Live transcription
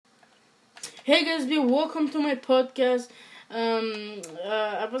Hey guys, welcome to my podcast.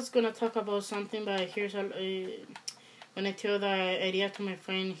 I was gonna talk about something, but when I tell the idea to my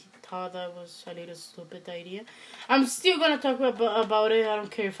friend, he thought that was a little stupid idea. I'm still gonna talk about it. I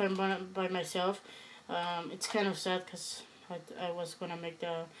don't care if I'm by myself. It's kind of sad because I was gonna make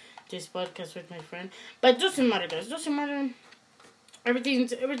this podcast with my friend, but it doesn't matter, guys. Doesn't matter.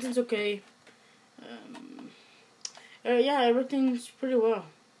 Everything's okay. Yeah, everything's pretty well.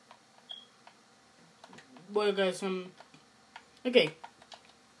 Well, guys, okay.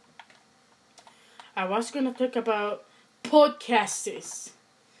 I was gonna talk about podcasts.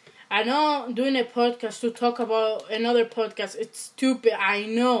 I know doing a podcast to talk about another podcast, it's stupid. I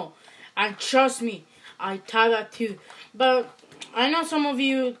know, and trust me, I thought that too. But I know some of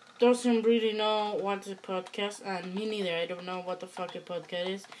you doesn't really know what's a podcast, and me neither. I don't know what the fuck a podcast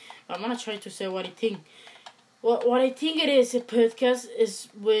is. But I'm gonna try to say what I think. What I think it is a podcast is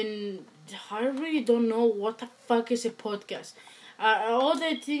when I really don't know what the fuck is a podcast. All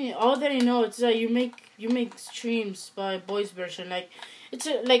that I know is that you make streams by voice version. Like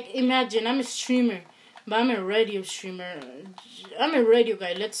like imagine I'm a streamer, but I'm a radio streamer. I'm a radio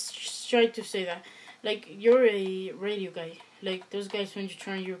guy. Let's try to say that. Like you're a radio guy. Like those guys when you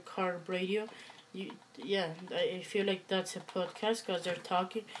turn your car radio. I feel like that's a podcast because they're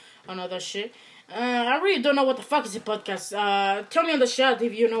talking on other shit. I really don't know what the fuck is a podcast. Tell me on the chat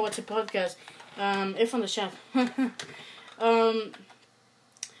if you know what's a podcast. If on the chat.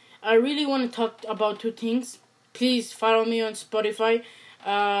 I really want to talk about two things. Please follow me on Spotify.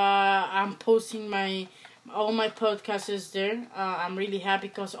 I'm posting all my podcasts there. I'm really happy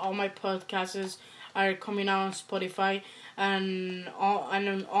because all my podcasts are coming out on Spotify and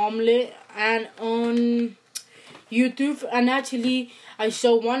on Omelette and on YouTube. And actually, I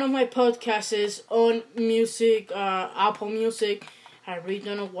saw one of my podcasts on music, Apple Music. I really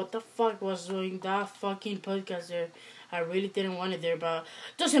don't know what the fuck was doing that fucking podcast there. I really didn't want it there, but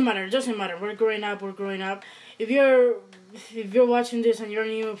doesn't matter. We're growing up. If you're watching this and you're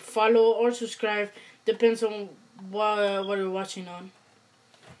new, follow or subscribe. Depends on what you're watching on.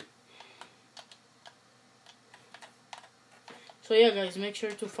 So yeah, guys, make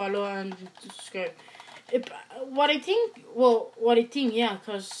sure to follow and subscribe. What I think, yeah,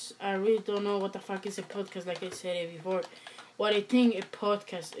 because I really don't know what the fuck is a podcast, like I said it before. What I think a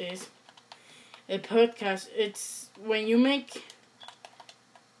podcast is, it's when you make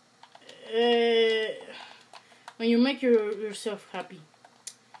yourself happy.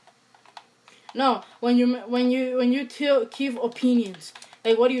 No, when you give opinions,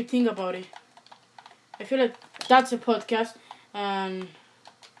 like what do you think about it? I feel like that's a podcast, and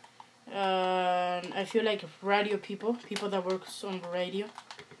I feel like radio people that works on the radio.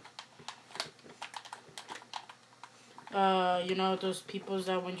 Those people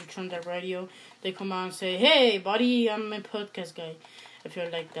that when you turn the radio, they come out and say, "Hey, buddy, I'm a podcast guy." I feel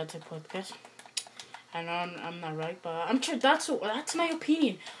like that's a podcast. I know I'm not right, but I'm sure that's my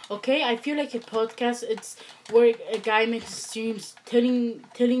opinion. Okay, I feel like a podcast. It's where a guy makes streams telling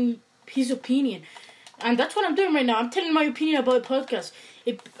his opinion, and that's what I'm doing right now. I'm telling my opinion about a podcast.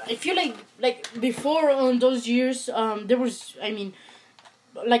 I feel like before on those years, there was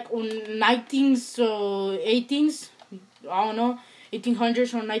like on 19s or 18s. I don't know,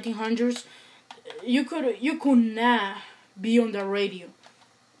 1800s or 1900s, you could not be on the radio.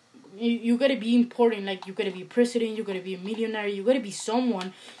 You gotta be important, like you gotta be president, you gotta be a millionaire, you gotta be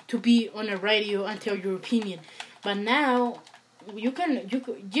someone to be on a radio and tell your opinion. But now, you can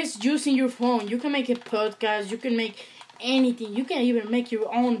just using your phone, you can make a podcast, you can make anything, you can even make your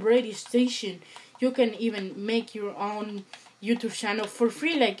own radio station, you can even make your own YouTube channel for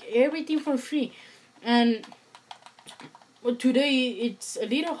free, like everything for free. And today it's a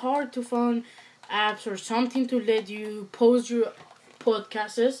little hard to find apps or something to let you post your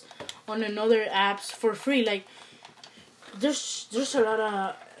podcasts on another apps for free. Like there's a lot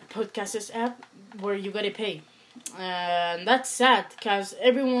of podcasts app where you gotta pay, and that's sad because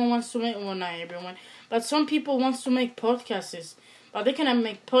everyone wants to make, well, not everyone, but some people wants to make podcasts, but they cannot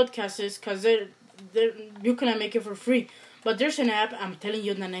make podcasts because you cannot make it for free. But there's an app. I'm telling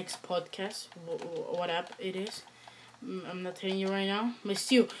you in the next podcast what app it is. I'm not telling you right now, but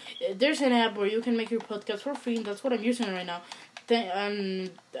still, there's an app where you can make your podcast for free, and that's what I'm using right now.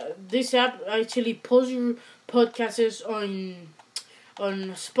 This app actually posts your podcasts on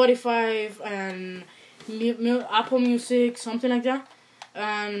Spotify and Apple Music, something like that.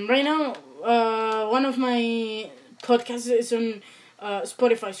 And right now, one of my podcasts is on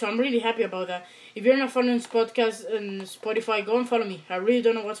Spotify, so I'm really happy about that. If you're not following podcast and Spotify, go and follow me. I really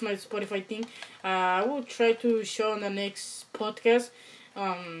don't know what's my Spotify thing. I will try to show on the next podcast.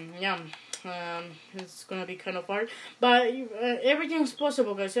 Yeah. It's gonna be kind of hard, but everything's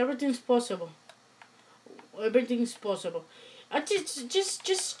possible, guys. Everything's possible. Everything's possible.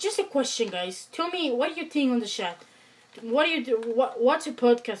 Just a question, guys. Tell me, what do you think on the chat? What do you do? What's a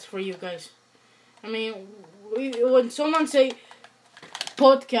podcast for you guys? I mean, when someone say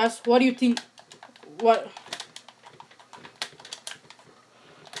podcast, what do you think? What?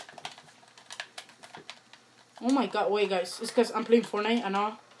 Oh my god, wait guys, it's because I'm playing Fortnite, I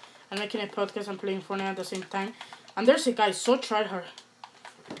know. I'm making a podcast, I'm playing Fortnite at the same time. And there's a guy so tryhard.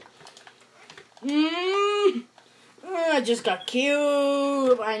 I just got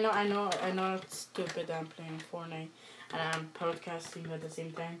killed. I know it's stupid that I'm playing Fortnite and I'm podcasting at the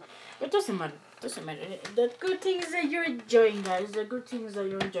same time. But it doesn't matter. The good thing is that you're enjoying, guys. The good thing is that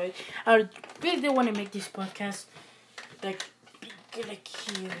you're enjoying. I really want to make this podcast like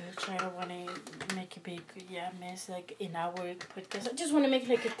huge. I want to make a big mess, like an hour podcast. I just want to make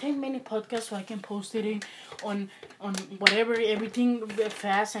like a 10-minute podcast so I can post it on whatever, everything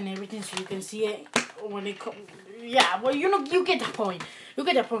fast and everything, so you can see it when it comes. Yeah, well, you get the point. You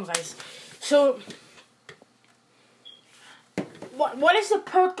get the point, guys. So, what is the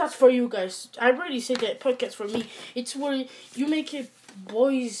podcast for you guys? I already said that podcast for me. It's where you make a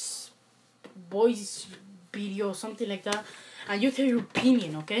boys video, something like that, and you tell your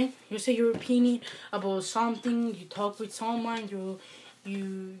opinion. Okay, you say your opinion about something. You talk with someone.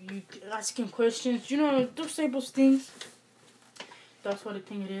 You asking questions. Those type of things. That's what I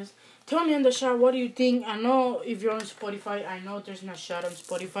think it is. Tell me in the chat, what do you think? I know if you're on Spotify, I know there's no chat on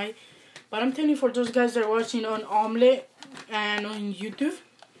Spotify. But I'm telling you, for those guys that are watching on Omelette and on YouTube.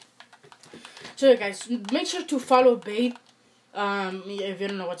 So guys, make sure to follow Bait. If you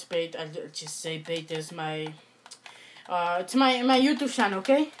don't know what's Bait, I'll just say Bait is my... it's my YouTube channel,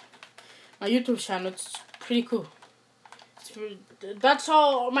 okay? My YouTube channel, it's pretty cool. That's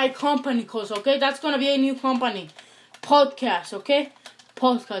all my company calls, okay? That's gonna be a new company. Podcast, okay?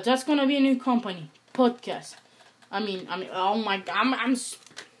 Podcast. That's gonna be a new company. Podcast. I mean, oh my god,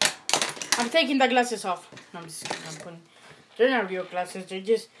 I'm taking the glasses off. I'm putting. They're not real glasses. They're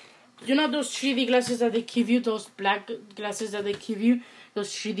just, those 3D glasses that they give you, those black glasses that they give you,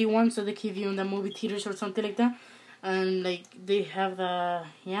 those 3D ones that they give you in the movie theaters or something like that, and like they have the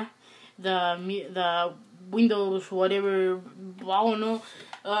Windows whatever. I don't know.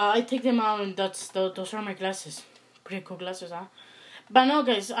 I take them out and those are my glasses. Pretty cool glasses, huh? But no,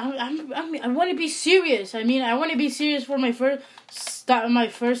 guys, I want to be serious. I mean, I want to be serious for my first time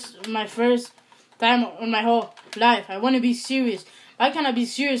on my whole life. I want to be serious. I cannot be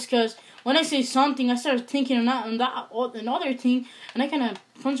serious because when I say something, I start thinking on another thing, and I cannot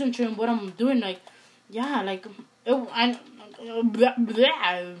concentrate on what I'm doing. Like, yeah, like,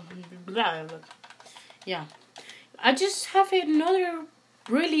 yeah. I just have another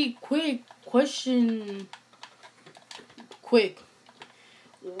really quick question.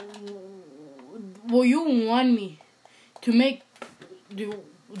 Will you want me to make?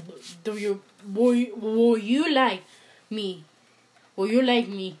 Will you like me? Will you like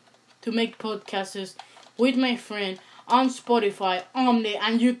me to make podcasts with my friend on Spotify, Omni,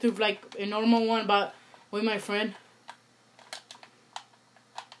 and YouTube, like a normal one, but with my friend?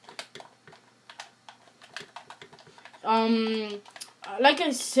 Like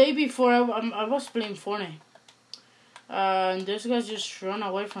I said before, I was playing Fortnite. And this guy just run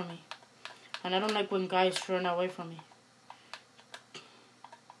away from me. And I don't like when guys run away from me.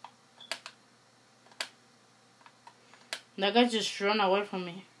 That guy just run away from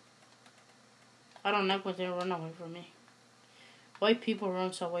me. I don't like when they run away from me. Why people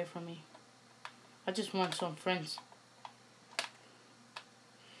run away from me? I just want some friends.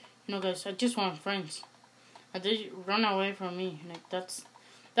 Guys, I just want friends. And they run away from me. Like,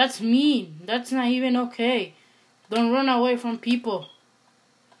 that's mean. That's not even okay. Don't run away from people.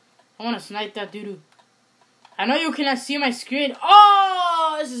 I want to snipe that doo-doo. I know you cannot see my screen.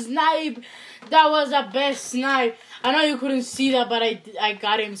 Oh, snipe. That was the best snipe. I know you couldn't see that, but I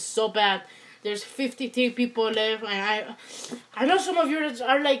got him so bad. There's 53 people left, and I know some of you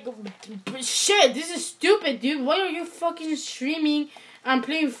are like, shit, this is stupid, dude. Why are you fucking streaming and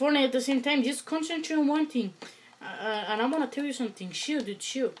playing Fortnite at the same time? Just concentrate on one thing. And I want to tell you something. Chill, dude,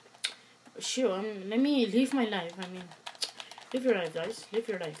 chill. Sure, let me live my life. I mean, live your life, guys. Live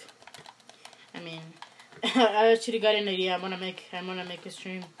your life. I mean, I actually got an idea. I'm gonna make a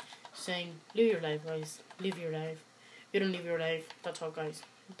stream saying, live your life, guys. Live your life. You don't live your life. That's all, guys.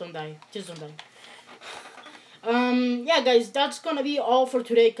 Don't die. Just don't die. Yeah, guys. That's gonna be all for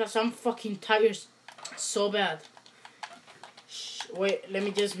today. Cause I'm fucking tired so bad. Wait, let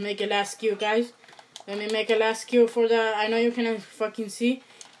me just make a last kill, guys. Let me make a last kill for the. I know you cannot fucking see.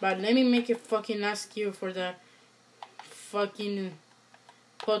 But let me make it fucking ask you for the fucking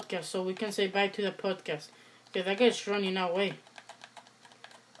podcast so we can say bye to the podcast. Okay, that guy's running away.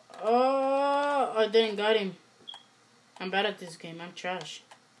 Oh, I didn't got him. I'm bad at this game. I'm trash.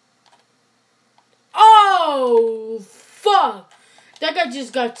 Oh, fuck. That guy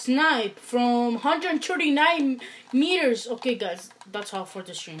just got sniped from 139 meters. Okay, guys, that's all for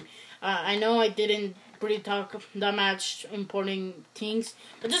the stream. I know I didn't really talk that much important things,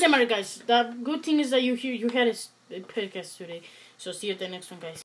 but doesn't matter, guys. The good thing is that you had a podcast today. So see you at the next one, guys.